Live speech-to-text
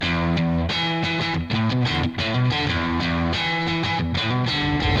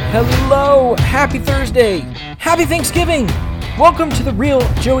Hello, happy Thursday, happy Thanksgiving. Welcome to the Real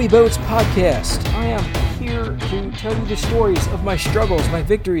Joey Boats podcast. I am here to tell you the stories of my struggles, my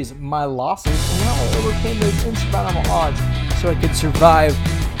victories, my losses, and how I overcame those insurmountable odds so I could survive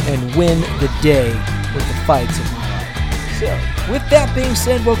and win the day with the fights of my life. So, with that being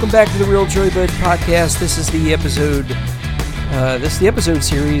said, welcome back to the Real Joey Boats podcast. This is the episode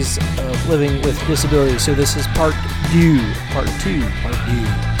series of living with disabilities. So this is part two.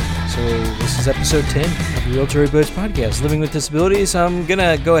 So this is episode 10 of the Real Joey Boats podcast, living with disabilities. I'm going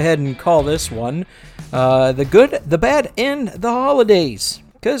to go ahead and call this one the good, the bad, and the holidays.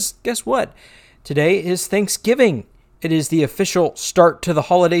 Because guess what? Today is Thanksgiving. It is the official start to the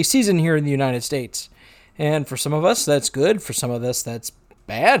holiday season here in the United States. And for some of us, that's good. For some of us, that's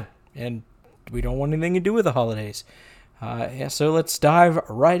bad. And we don't want anything to do with the holidays. So let's dive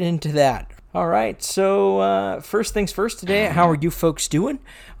right into that. All right, so first things first today, how are you folks doing?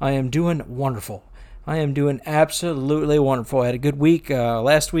 I am doing wonderful. I am doing absolutely wonderful. I had a good week.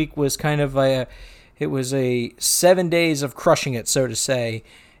 Last week was kind of a 7 days of crushing it, so to say,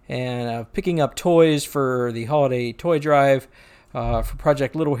 and picking up toys for the holiday toy drive for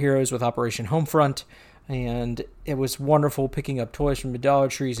Project Little Heroes with Operation Homefront. And it was wonderful picking up toys from the Dollar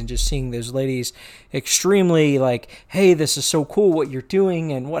Trees and just seeing those ladies extremely like, hey, this is so cool what you're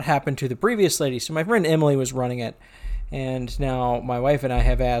doing and what happened to the previous lady. So my friend Emily was running it, and now my wife and I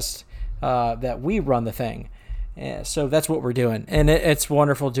have asked that we run the thing. So that's what we're doing, and it's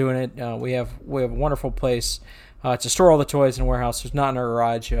wonderful doing it. We have a wonderful place to store all the toys in a warehouse. It's not in our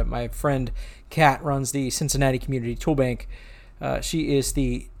garage. My friend Kat runs the Cincinnati Community Tool Bank. She is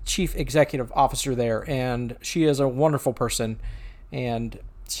the Chief Executive Officer there, and she is a wonderful person, and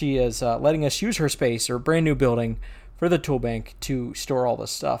she is letting us use her space, her brand new building, for the tool bank to store all this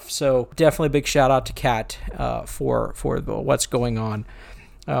stuff. So definitely a big shout out to Kat for what's going on.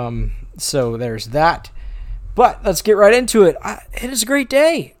 So there's that. But let's get right into it. It is a great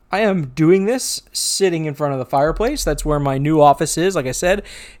day. I am doing this sitting in front of the fireplace. That's where my new office is. Like I said,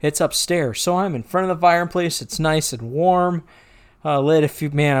 it's upstairs. So I'm in front of the fireplace. It's nice and warm.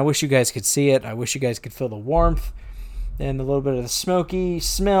 Lit. Man, I wish you guys could see it. I wish you guys could feel the warmth and a little bit of the smoky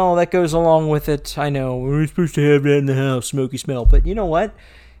smell that goes along with it. I know we're supposed to have that in the house, smoky smell, but you know what?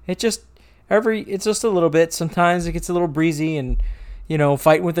 It's just a little bit. Sometimes it gets a little breezy, and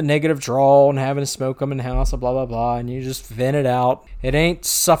fighting with a negative drawl and having to smoke them in the house, blah blah blah, and you just vent it out. It ain't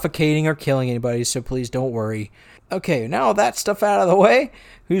suffocating or killing anybody, so please don't worry. Okay, now all that stuff out of the way.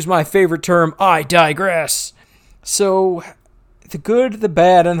 Who's my favorite term? I digress. So, the good, the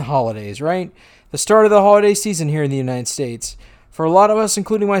bad, and the holidays, right? The start of the holiday season here in the United States. For a lot of us,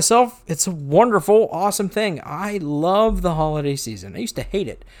 including myself, it's a wonderful, awesome thing. I love the holiday season. I used to hate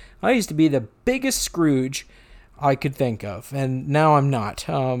it. I used to be the biggest Scrooge I could think of, and now I'm not.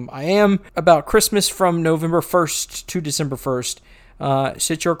 I am about Christmas from November 1st to December 1st.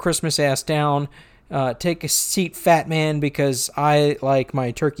 Sit your Christmas ass down. Take a seat, fat man, because I like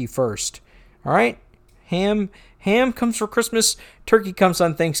my turkey first. All right? Ham comes for Christmas. Turkey comes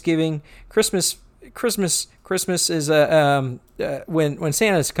on Thanksgiving. Christmas is when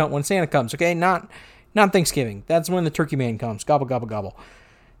Santa comes. Okay, not Thanksgiving. That's when the turkey man comes. Gobble gobble gobble.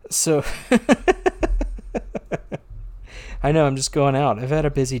 So I know I'm just going out. I've had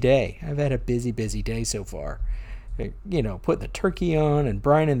a busy day. I've had a busy day so far. Putting the turkey on and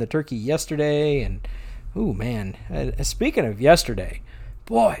brining the turkey yesterday, and ooh man. Speaking of yesterday,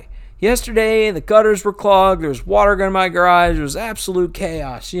 boy. Yesterday, the gutters were clogged. There was water going in my garage. It was absolute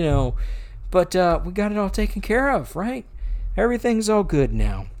chaos, But we got it all taken care of, right? Everything's all good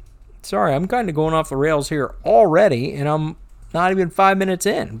now. Sorry, I'm kind of going off the rails here already, and I'm not even 5 minutes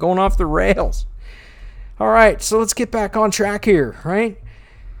in. I'm going off the rails. All right, so let's get back on track here, right?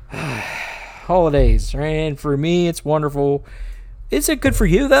 Holidays, right? And for me, it's wonderful. Is it good for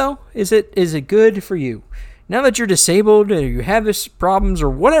you, though? Is it good for you? Now that you're disabled or you have this problems or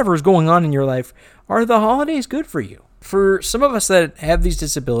whatever is going on in your life, are the holidays good for you? For some of us that have these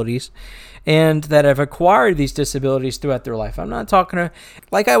disabilities and that have acquired these disabilities throughout their life, I'm not talking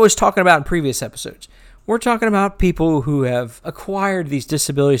like I was talking about in previous episodes. We're talking about people who have acquired these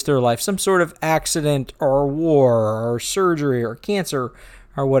disabilities through their life, some sort of accident or war or surgery or cancer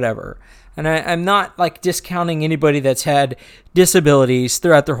or whatever. And I'm not like discounting anybody that's had disabilities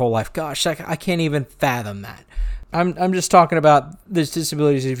throughout their whole life. Gosh, I can't even fathom that. I'm just talking about these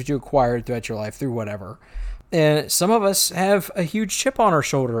disabilities that you acquired throughout your life through whatever. And some of us have a huge chip on our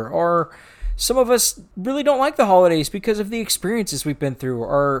shoulder, or some of us really don't like the holidays because of the experiences we've been through,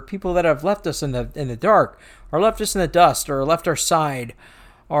 or people that have left us in the dark, or left us in the dust, or left our side,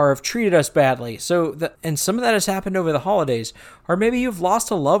 or have treated us badly. And some of that has happened over the holidays. Or maybe you've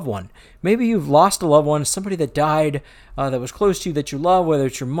lost a loved one. Maybe you've lost a loved one, somebody that died that was close to you that you love, whether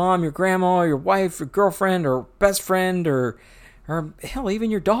it's your mom, your grandma, your wife, your girlfriend, or best friend, or hell,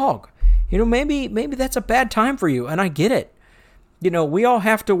 even your dog. Maybe that's a bad time for you, and I get it. We all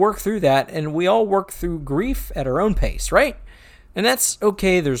have to work through that, and we all work through grief at our own pace, right? And that's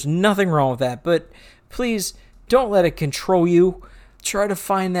okay. There's nothing wrong with that. But please don't let it control you. Try to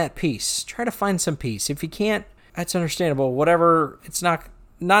find that peace. Try to find some peace. If you can't, that's understandable. Whatever. It's not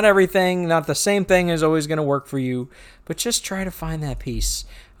everything, not the same thing is always going to work for you. But just try to find that peace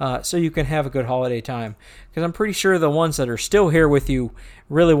so you can have a good holiday time. Because I'm pretty sure the ones that are still here with you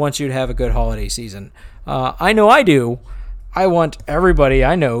really want you to have a good holiday season. I know I do. I want everybody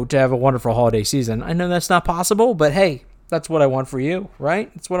I know to have a wonderful holiday season. I know that's not possible, but hey, that's what I want for you, right?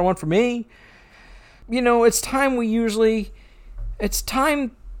 It's what I want for me. It's time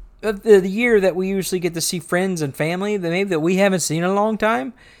of the year that we usually get to see friends and family that we haven't seen in a long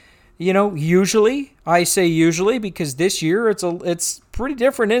time. Usually, I say usually because this year it's pretty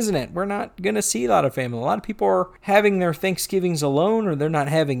different, isn't it? We're not going to see a lot of family. A lot of people are having their Thanksgivings alone, or they're not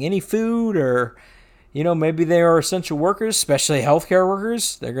having any food, or maybe they are essential workers, especially healthcare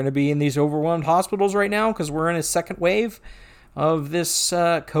workers. They're going to be in these overwhelmed hospitals right now because we're in a second wave of this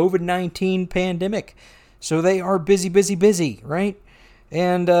COVID-19 pandemic. So they are busy, right?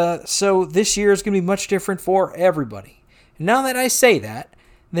 And so this year is going to be much different for everybody. Now that I say that,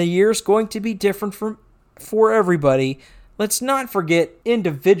 the year is going to be different for everybody. Let's not forget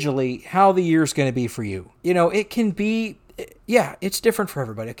individually how the year is going to be for you. It can be, it's different for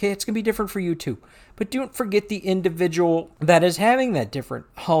everybody, okay? It's going to be different for you too. But don't forget the individual that is having that different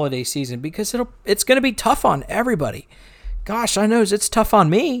holiday season, because it's going to be tough on everybody. Gosh, I know it's tough on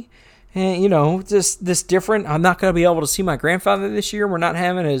me. And, this different. I'm not going to be able to see my grandfather this year. We're not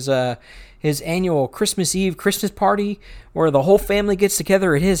having his annual Christmas Eve Christmas party where the whole family gets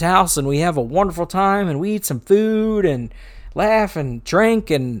together at his house and we have a wonderful time and we eat some food and laugh and drink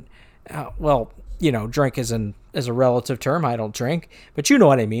and, drink is a relative term. I don't drink, but you know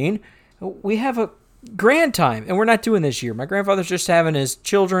what I mean. We have a grand time, and we're not doing this year. My grandfather's just having his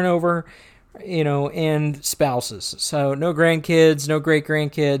children over, and spouses. So no grandkids, no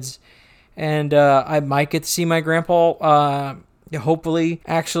great-grandkids. And I might get to see my grandpa, hopefully.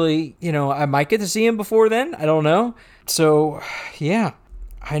 Actually, I might get to see him before then. I don't know. So, yeah.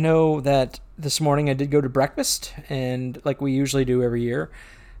 I know that this morning I did go to breakfast, and like we usually do every year,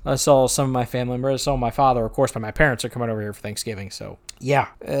 I saw some of my family members. I saw my father, of course, but my parents are coming over here for Thanksgiving. So, yeah.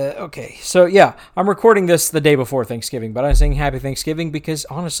 Okay. So, yeah, I'm recording this the day before Thanksgiving, but I'm saying Happy Thanksgiving because,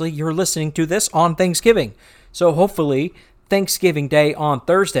 honestly, you're listening to this on Thanksgiving. So, hopefully, Thanksgiving Day on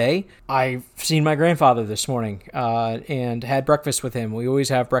Thursday, I've seen my grandfather this morning and had breakfast with him. We always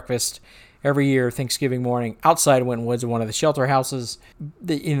have breakfast every year, Thanksgiving morning, outside Winton Woods in one of the shelter houses,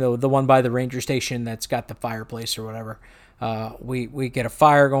 the one by the ranger station that's got the fireplace or whatever. We get a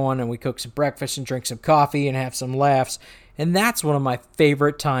fire going and we cook some breakfast and drink some coffee and have some laughs. And that's one of my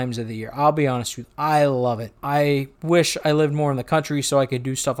favorite times of the year. I'll be honest with you. I love it. I wish I lived more in the country so I could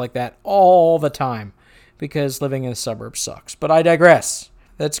do stuff like that all the time, because living in the suburbs sucks. But I digress.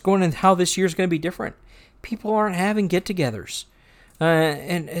 That's going in how this year's going to be different. People aren't having get-togethers.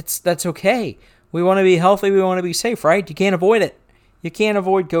 And that's okay. We want to be healthy. We want to be safe, right? You can't avoid it. You can't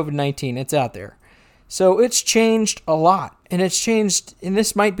avoid COVID-19. It's out there. So it's changed a lot. And it's changed, and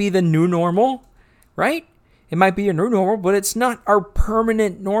this might be the new normal, right? It might be a new normal, but it's not our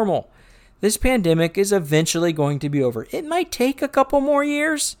permanent normal. This pandemic is eventually going to be over. It might take a couple more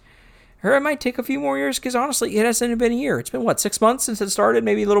years, or it might take a few more years, because honestly, it hasn't been a year. It's been, 6 months since it started?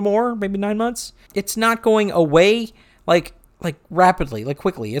 Maybe a little more, maybe 9 months. It's not going away like rapidly, like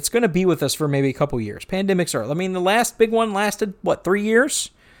quickly. It's going to be with us for maybe a couple years. Pandemics are. I mean, the last big one lasted, 3 years?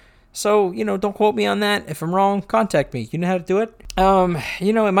 So, don't quote me on that. If I'm wrong, contact me. You know how to do it.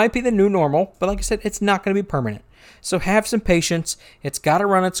 It might be the new normal, but like I said, it's not going to be permanent. So have some patience. It's got to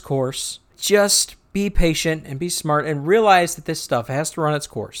run its course. Just be patient and be smart and realize that this stuff has to run its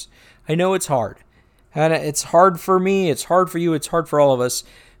course. I know it's hard. And it's hard for me. It's hard for you. It's hard for all of us.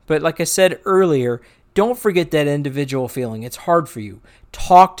 But like I said earlier, don't forget that individual feeling. It's hard for you.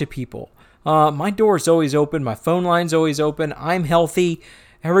 Talk to people. My door is always open. My phone line's always open. I'm healthy.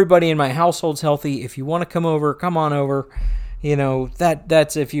 Everybody in my household's healthy. If you want to come over, come on over.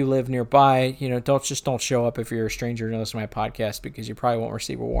 That's if you live nearby. Don't show up if you're a stranger and listen to my podcast, because you probably won't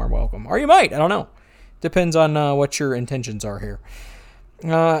receive a warm welcome. Or you might. I don't know. Depends on what your intentions are here.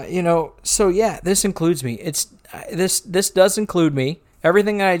 So yeah, this includes me. This does include me.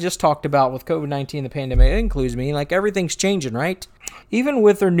 everything that I just talked about with COVID-19, the pandemic, it includes me. Like, everything's changing, right? Even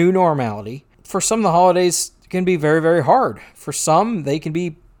with their new normality, for some of the holidays can be very, very hard. For some, they can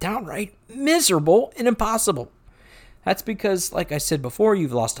be downright miserable and impossible. That's because, like I said before,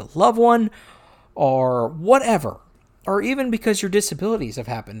 you've lost a loved one or whatever. Or even because your disabilities have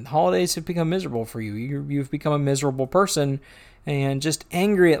happened. Holidays have become miserable for you. You've become a miserable person and just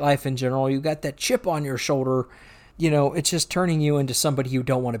angry at life in general. You got that chip on your shoulder. It's just turning you into somebody you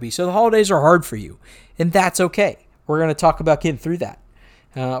don't want to be. So the holidays are hard for you, and that's okay. We're going to talk about getting through that.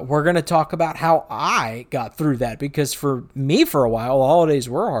 We're going to talk about how I got through that, because for me, for a while, the holidays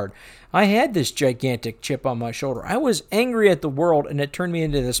were hard. I had this gigantic chip on my shoulder. I was angry at the world, and it turned me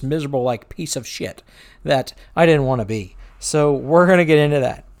into this miserable, piece of shit that I didn't want to be. So we're going to get into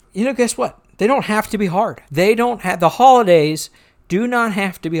that. Guess what? They don't have to be hard. The holidays do not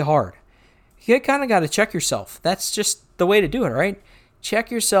have to be hard. You kind of got to check yourself. That's just the way to do it, right? Check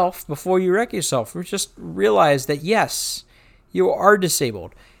yourself before you wreck yourself. Just realize that, yes, you are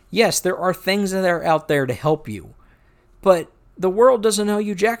disabled. Yes, there are things that are out there to help you. But the world doesn't owe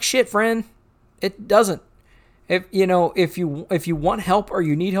you jack shit, friend. It doesn't. If you want help or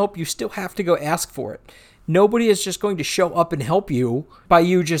you need help, you still have to go ask for it. Nobody is just going to show up and help you by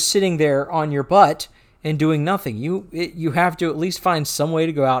you just sitting there on your butt and doing nothing. You have to at least find some way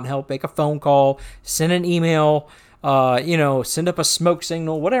to go out and help. Make a phone call, send an email, send up a smoke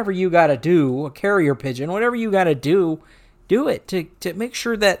signal, whatever you got to do, a carrier pigeon, whatever you got to do it to make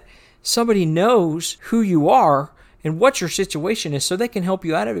sure that somebody knows who you are and what your situation is so they can help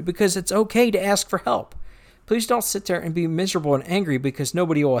you out of it, because it's okay to ask for help. Please don't sit there and be miserable and angry because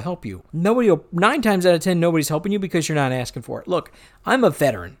nobody will help you. 9 times out of 10, nobody's helping you because you're not asking for it. Look, I'm a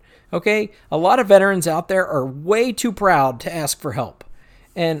veteran, okay? A lot of veterans out there are way too proud to ask for help.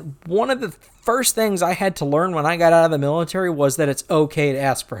 And one of the first things I had to learn when I got out of the military was that it's okay to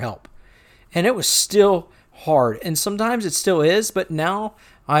ask for help. And it was still hard. And sometimes it still is, but now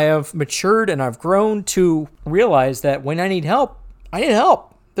I have matured and I've grown to realize that when I need help, I need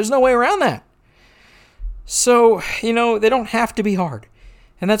help. There's no way around that. So, they don't have to be hard.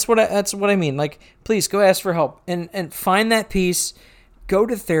 And that's what I mean. Please go ask for help and find that peace. Go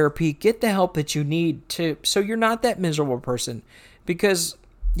to therapy, get the help that you need so you're not that miserable person. Because,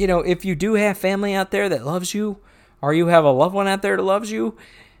 if you do have family out there that loves you, or you have a loved one out there that loves you,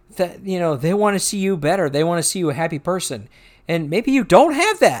 that, they want to see you better. They want to see you a happy person. And maybe you don't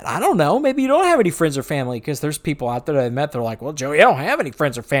have that. I don't know. Maybe you don't have any friends or family, because there's people out there that I've met that are like, well, Joey, I don't have any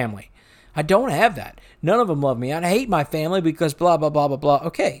friends or family. I don't have that. None of them love me. I hate my family because blah, blah, blah, blah, blah.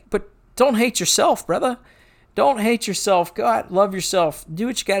 Okay, but don't hate yourself, brother. Don't hate yourself. Go out, love yourself. Do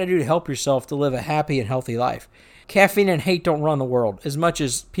what you got to do to help yourself to live a happy and healthy life. Caffeine and hate don't run the world. As much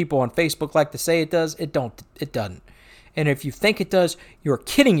as people on Facebook like to say it does, it doesn't. And if you think it does, you're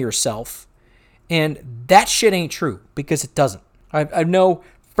kidding yourself. And that shit ain't true, because it doesn't. I know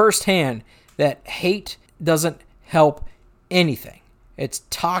firsthand that hate doesn't help anything. It's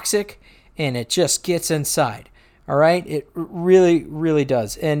toxic. And it just gets inside, all right? It really, really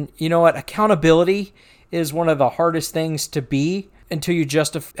does. And you know what? Accountability is one of the hardest things to be until you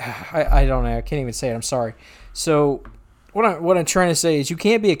justify. I don't know. I can't even say it. I'm sorry. So what I'm trying to say is you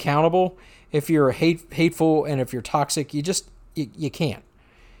can't be accountable if you're hateful and if you're toxic. You can't.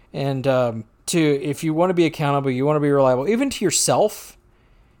 And if you want to be accountable, you want to be reliable, even to yourself,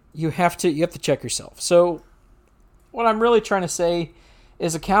 you have to check yourself. So what I'm really trying to say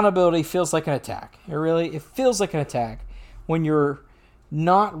is accountability feels like an attack. It feels like an attack when you're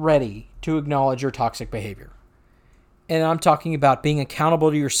not ready to acknowledge your toxic behavior. And I'm talking about being accountable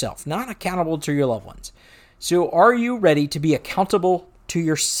to yourself, not accountable to your loved ones. So are you ready to be accountable to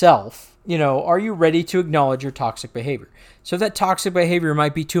yourself? Are you ready to acknowledge your toxic behavior? So that toxic behavior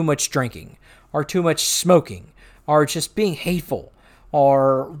might be too much drinking, or too much smoking, or just being hateful,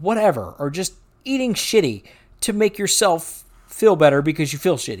 or whatever, or just eating shitty to make yourself feel better because you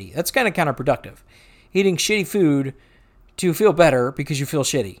feel shitty. That's kind of counterproductive. Eating shitty food to feel better because you feel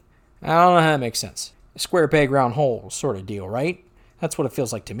shitty. I don't know how that makes sense. Square peg, round hole sort of deal, right? That's what it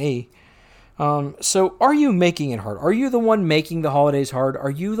feels like to me. So are you making it hard? Are you the one making the holidays hard?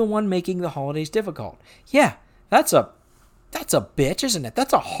 Are you the one making the holidays difficult? Yeah, that's a bitch, isn't it?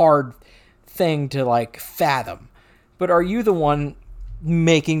 That's a hard thing to fathom. But are you the one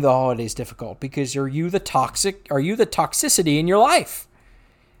making the holidays difficult? Because are you the toxicity in your life?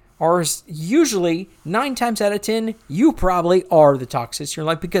 Or usually 9 times out of 10, you probably are the toxicity in your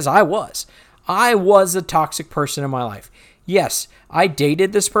life, because I was a toxic person in my life. Yes, I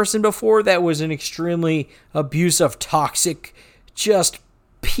dated this person before that was an extremely abusive, toxic, just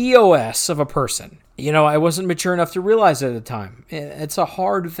POS of a person. I wasn't mature enough to realize it at the time. It's a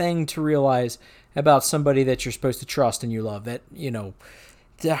hard thing to realize about somebody that you're supposed to trust and you love, that,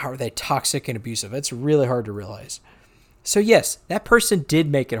 are they toxic and abusive? It's really hard to realize. So yes, that person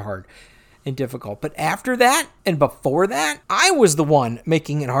did make it hard and difficult. But after that and before that, I was the one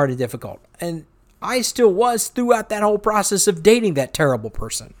making it hard and difficult. And I still was throughout that whole process of dating that terrible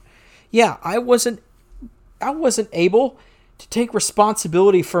person. Yeah, I wasn't able to take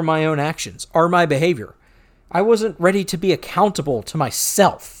responsibility for my own actions or my behavior. I wasn't ready to be accountable to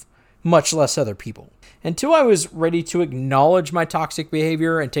myself, much less other people. Until I was ready to acknowledge my toxic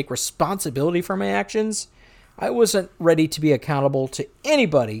behavior and take responsibility for my actions, I wasn't ready to be accountable to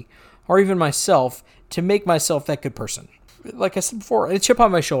anybody or even myself to make myself that good person. Like I said before, I had a chip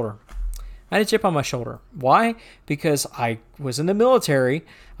on my shoulder. Why? Because I was in the military.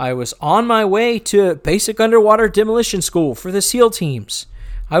 I was on my way to basic underwater demolition school for the SEAL teams.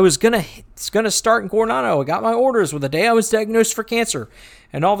 I was gonna start in Coronado. I got my orders with the day I was diagnosed for cancer.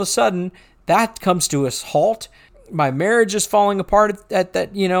 And all of a sudden, that comes to a halt. My marriage is falling apart at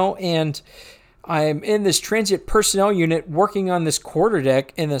that, and I'm in this transient personnel unit working on this quarterdeck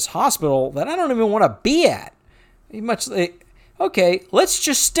in this hospital that I don't even want to be at. Okay, let's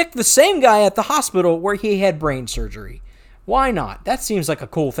just stick the same guy at the hospital where he had brain surgery. Why not? That seems like a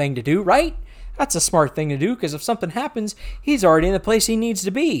cool thing to do, right? That's a smart thing to do, because if something happens, he's already in the place he needs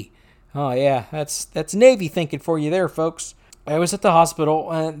to be. Oh yeah, that's Navy thinking for you there, folks. I was at the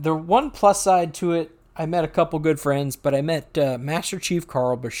hospital, and the one plus side to it, I met a couple good friends, but I met Master Chief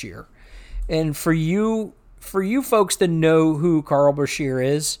Carl Bashir. And for you folks to know who Carl Bashir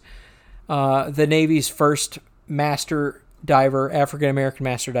is, the Navy's first master diver, African-American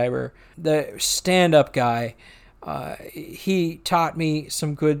master diver, the stand-up guy, he taught me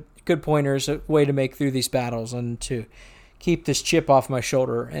some good pointers, a way to make through these battles and to keep this chip off my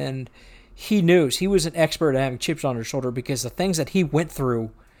shoulder. And he was an expert at having chips on his shoulder, because the things that he went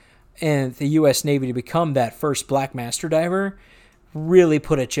through in the U.S. Navy to become that first black master diver really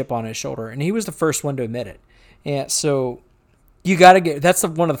put a chip on his shoulder. And he was the first one to admit it. And so that's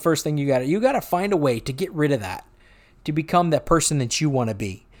one of the first things you got to find a way to get rid of that, to become that person that you want to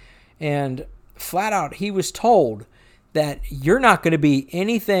be. And flat out, he was told that you're not going to be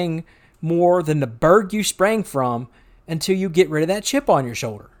anything more than the bird you sprang from until you get rid of that chip on your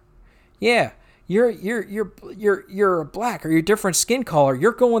shoulder. Yeah, you're black, or you're different skin color.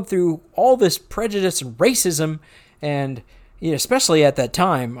 You're going through all this prejudice and racism, and especially at that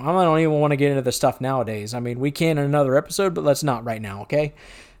time. I don't even want to get into the stuff nowadays. I mean, we can in another episode, but let's not right now, okay?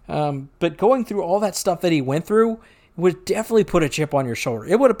 But going through all that stuff that he went through would definitely put a chip on your shoulder.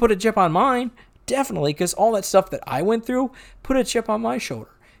 It would have put a chip on mine, definitely, because all that stuff that I went through put a chip on my shoulder.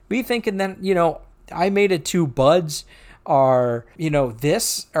 Be thinking that, I made it to buds, or,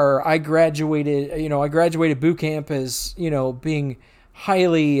 I graduated boot camp as, being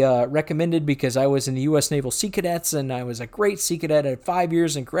highly recommended because I was in the U.S. Naval Sea Cadets, and I was a great Sea Cadet at 5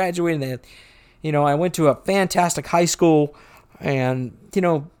 years and graduated. And, I went to a fantastic high school, and,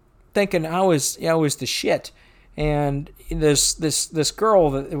 thinking I was the shit. And this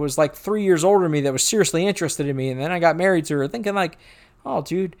girl that was like 3 years older than me that was seriously interested in me, and then I got married to her, thinking like, oh,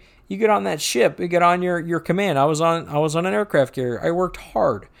 dude, you get on that ship, you get on your command. I was on an aircraft carrier. I worked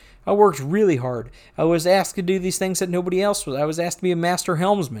hard. I worked really hard. I was asked to do these things that nobody else was. I was asked to be a master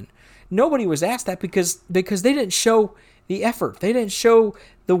helmsman. Nobody was asked that because they didn't show the effort. They didn't show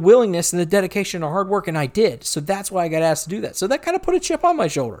the willingness and the dedication or hard work, and I did. So that's why I got asked to do that. So that kind of put a chip on my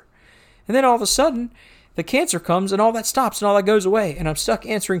shoulder. And then all of a sudden, the cancer comes, and all that stops, and all that goes away, and I'm stuck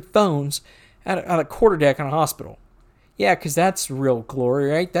answering phones at a quarterdeck in a hospital. Yeah, because that's real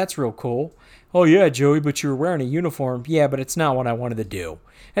glory, right? That's real cool. Oh, yeah, Joey, but you were wearing a uniform. Yeah, but it's not what I wanted to do.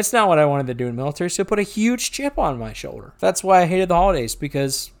 It's not what I wanted to do in the military, so it put a huge chip on my shoulder. That's why I hated the holidays,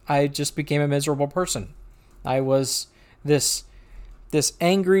 because I just became a miserable person. I was this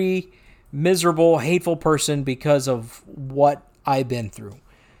angry, miserable, hateful person because of what I've been through.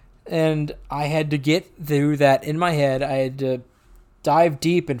 And I had to get through that in my head. I had to dive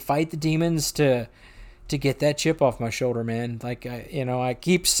deep and fight the demons to get that chip off my shoulder, man. Like, I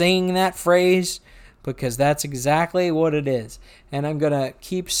keep saying that phrase because that's exactly what it is. And I'm going to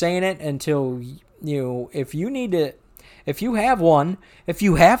keep saying it until, if you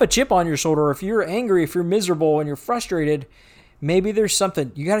have a chip on your shoulder, if you're angry, if you're miserable and you're frustrated, maybe there's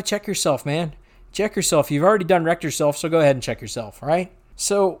something. You got to check yourself, man. Check yourself. You've already done wrecked yourself, so go ahead and check yourself, all right?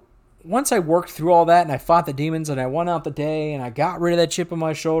 So once I worked through all that and I fought the demons and I won out the day and I got rid of that chip on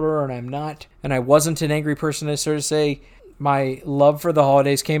my shoulder and I wasn't an angry person, I sort of say, my love for the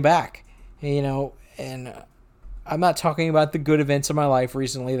holidays came back, and I'm not talking about the good events in my life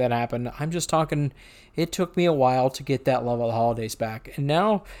recently that happened. I'm just talking, it took me a while to get that love of the holidays back. And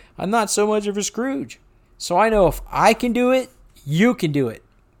now I'm not so much of a Scrooge. So I know if I can do it, you can do it.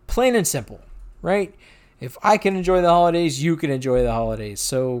 Plain and simple, right? If I can enjoy the holidays, you can enjoy the holidays.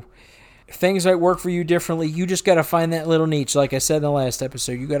 So if things might work for you differently, you just got to find that little niche. Like I said in the last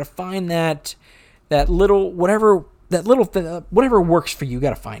episode, you got to find that little, whatever works for you, you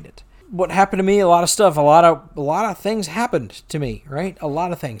got to find it. What happened to me, a lot of stuff, a lot of things happened to me, right? A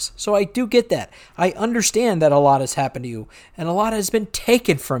lot of things. So I do get that. I understand that a lot has happened to you and a lot has been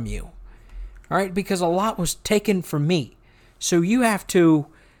taken from you, all right? Because a lot was taken from me. So you have to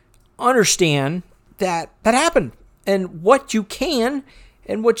understand that happened and what you can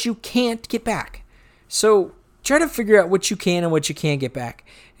and what you can't get back. So try to figure out what you can and what you can't get back.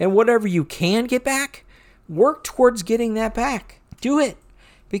 And whatever you can get back, work towards getting that back. Do it.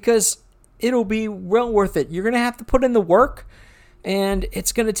 Because it'll be well worth it. You're going to have to put in the work, and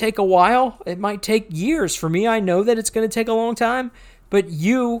it's going to take a while. It might take years. For me, I know that it's going to take a long time, but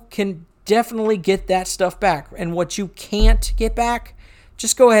you can definitely get that stuff back. And what you can't get back,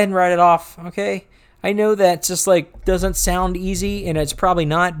 just go ahead and write it off, okay? I know that just doesn't sound easy, and it's probably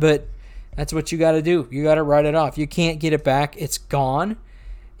not, but that's what you got to do. You got to write it off. You can't get it back. It's gone,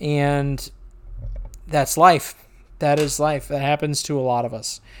 and that's life. That is life. That happens to a lot of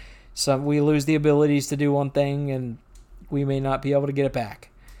us. We lose the abilities to do one thing, and we may not be able to get it back.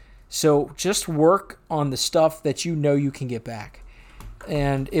 So just work on the stuff that you know you can get back.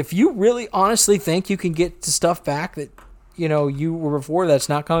 And if you really honestly think you can get the stuff back that you were before that's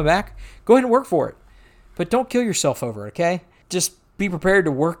not coming back, go ahead and work for it. But don't kill yourself over it, okay? Just be prepared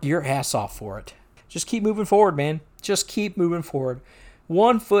to work your ass off for it. Just keep moving forward, man. Just keep moving forward.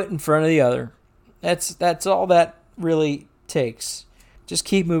 One foot in front of the other. That's all that really takes. Just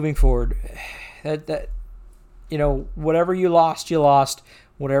keep moving forward. Whatever you lost.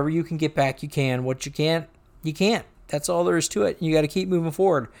 Whatever you can get back, you can. What you can't, you can't. That's all there is to it. You got to keep moving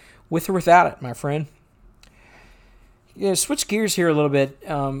forward, with or without it, my friend. Switch gears here a little bit.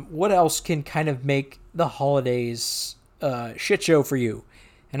 What else can kind of make the holidays shit show for you?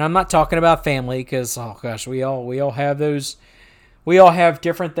 And I'm not talking about family, because we all have those. We all have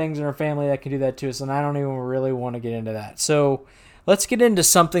different things in our family that can do that to us, and I don't even really want to get into that. So let's get into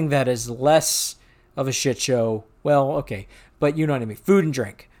something that is less of a shit show. Well, okay, but you know what I mean. Food and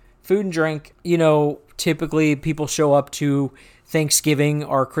drink. Food and drink, typically people show up to Thanksgiving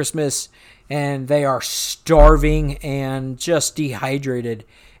or Christmas, and they are starving and just dehydrated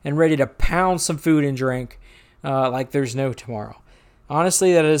and ready to pound some food and drink like there's no tomorrow.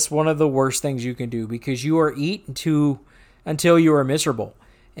 Honestly, that is one of the worst things you can do, because you are eating until you are miserable.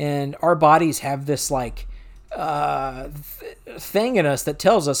 And our bodies have this thing in us that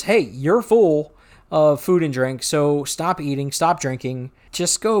tells us, hey, you're full of food and drink, so stop eating, stop drinking,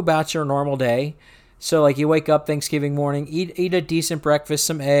 just go about your normal day. So you wake up Thanksgiving morning, eat a decent breakfast,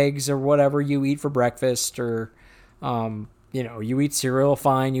 some eggs or whatever you eat for breakfast, or you eat cereal,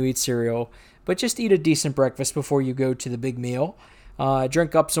 fine, you eat cereal, but just eat a decent breakfast before you go to the big meal.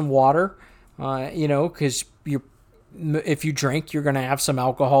 Drink up some water, because if you drink, you're going to have some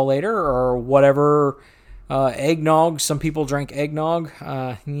alcohol later, or whatever. Eggnog, some people drink eggnog.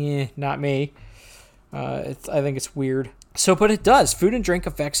 Not me. I think it's weird. So, but it does. Food and drink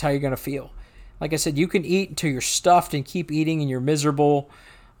affects how you're going to feel. Like I said, you can eat until you're stuffed and keep eating and you're miserable.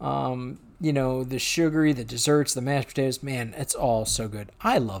 The sugary, the desserts, the mashed potatoes, man, it's all so good.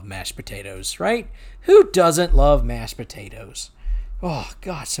 I love mashed potatoes, right? Who doesn't love mashed potatoes? Oh,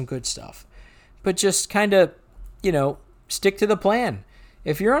 God, some good stuff. But just kind of, stick to the plan.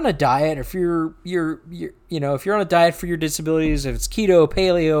 If you're on a diet, if you're if you're on a diet for your disabilities, if it's keto,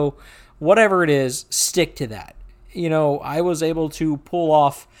 paleo, whatever it is, stick to that. I was able to pull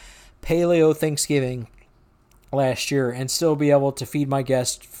off paleo Thanksgiving last year and still be able to feed my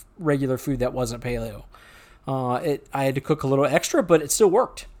guests regular food that wasn't paleo. I had to cook a little extra, but it still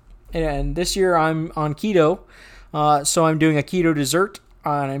worked. And this year I'm on keto, so I'm doing a keto dessert,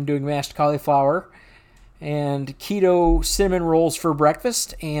 and I'm doing mashed cauliflower and keto cinnamon rolls for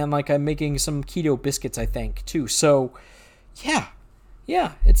breakfast, and I'm making some keto biscuits, I think, too. So, yeah,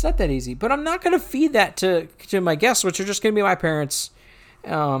 it's not that easy. But I'm not going to feed that to my guests, which are just going to be my parents.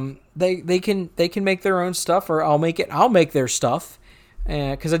 They can make their own stuff, or I'll make their stuff,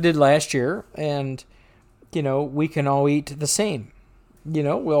 because I did last year, and we can all eat the same.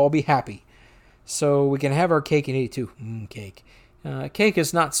 We'll all be happy. So we can have our cake and eat it too. Cake. Cake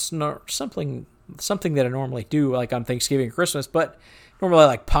is not something that I normally do, like on Thanksgiving and Christmas, but normally I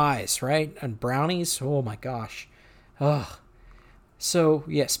like pies, right? And brownies. Oh my gosh. Ugh. So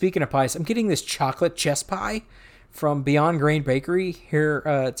yeah, speaking of pies, I'm getting this chocolate chess pie from Beyond Grain Bakery here.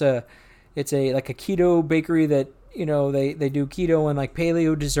 It's a like a keto bakery that, they do keto and like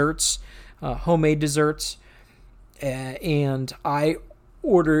paleo desserts, homemade desserts. And I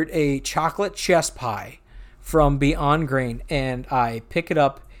ordered a chocolate chess pie from Beyond Grain, and I pick it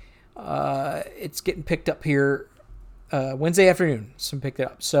up. It's getting picked up here Wednesday afternoon. So picked it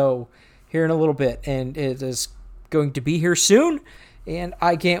up. So here in a little bit, and it is going to be here soon, and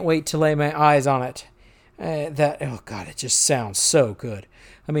I can't wait to lay my eyes on it. Oh God, it just sounds so good.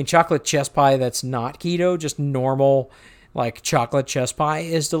 I mean, chocolate chess pie that's not keto, just normal, like chocolate chess pie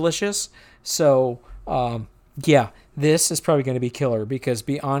is delicious. So, yeah, this is probably going to be killer because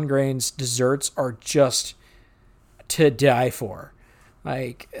Beyond Grain's desserts are just to die for.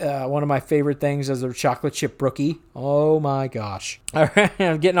 Like, one of my favorite things is their chocolate chip brookie. Oh my gosh. All right,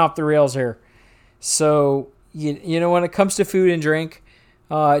 I'm getting off the rails here. So, when it comes to food and drink,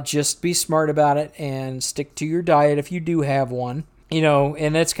 just be smart about it and stick to your diet if you do have one.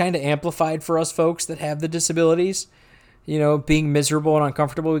 And that's kind of amplified for us folks that have the disabilities, being miserable and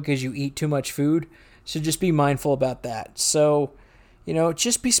uncomfortable because you eat too much food. So just be mindful about that. So,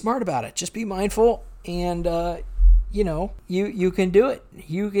 just be smart about it. Just be mindful and, you can do it.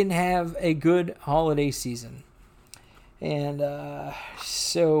 You can have a good holiday season. And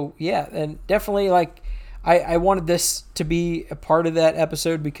so, yeah, and definitely I wanted this to be a part of that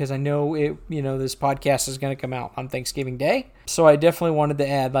episode because I know this podcast is going to come out on Thanksgiving Day. So I definitely wanted to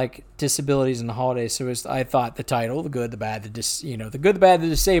add disabilities in the holidays. So I thought the title, the good, the bad, the good, the bad, the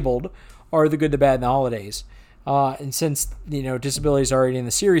disabled, or the good, the bad, and the holidays. And since, disability is already in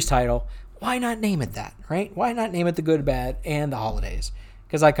the series title, why not name it that, right? Why not name it the good, bad, and the holidays?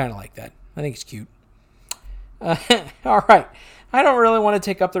 Because I kind of like that. I think it's cute. All right. I don't really want to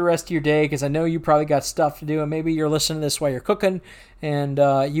take up the rest of your day because I know you probably got stuff to do, and maybe you're listening to this while you're cooking, and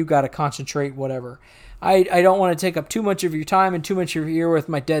you got to concentrate, whatever. I don't want to take up too much of your time and too much of your ear with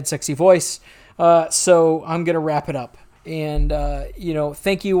my dead, sexy voice, so I'm going to wrap it up. And,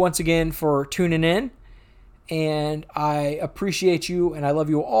 thank you once again for tuning in, and I appreciate you, and I love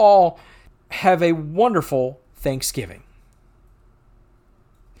you all. Have a wonderful Thanksgiving.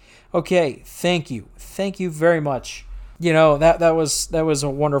 Okay, thank you. Thank you very much. That was a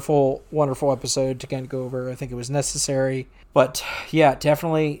wonderful, wonderful episode to kind of go over. I think it was necessary. But yeah,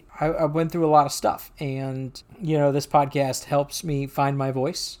 definitely, I went through a lot of stuff. And, this podcast helps me find my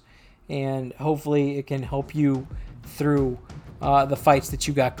voice. And hopefully it can help you through the fights that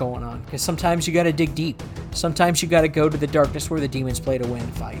you got going on. Because sometimes you got to dig deep. Sometimes you got to go to the darkness where the demons play to win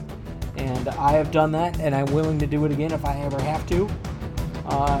the fight. And I have done that, and I'm willing to do it again if I ever have to.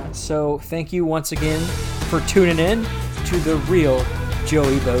 So thank you once again for tuning in to the Real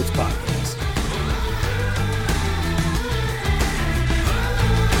Joey Boats Podcast.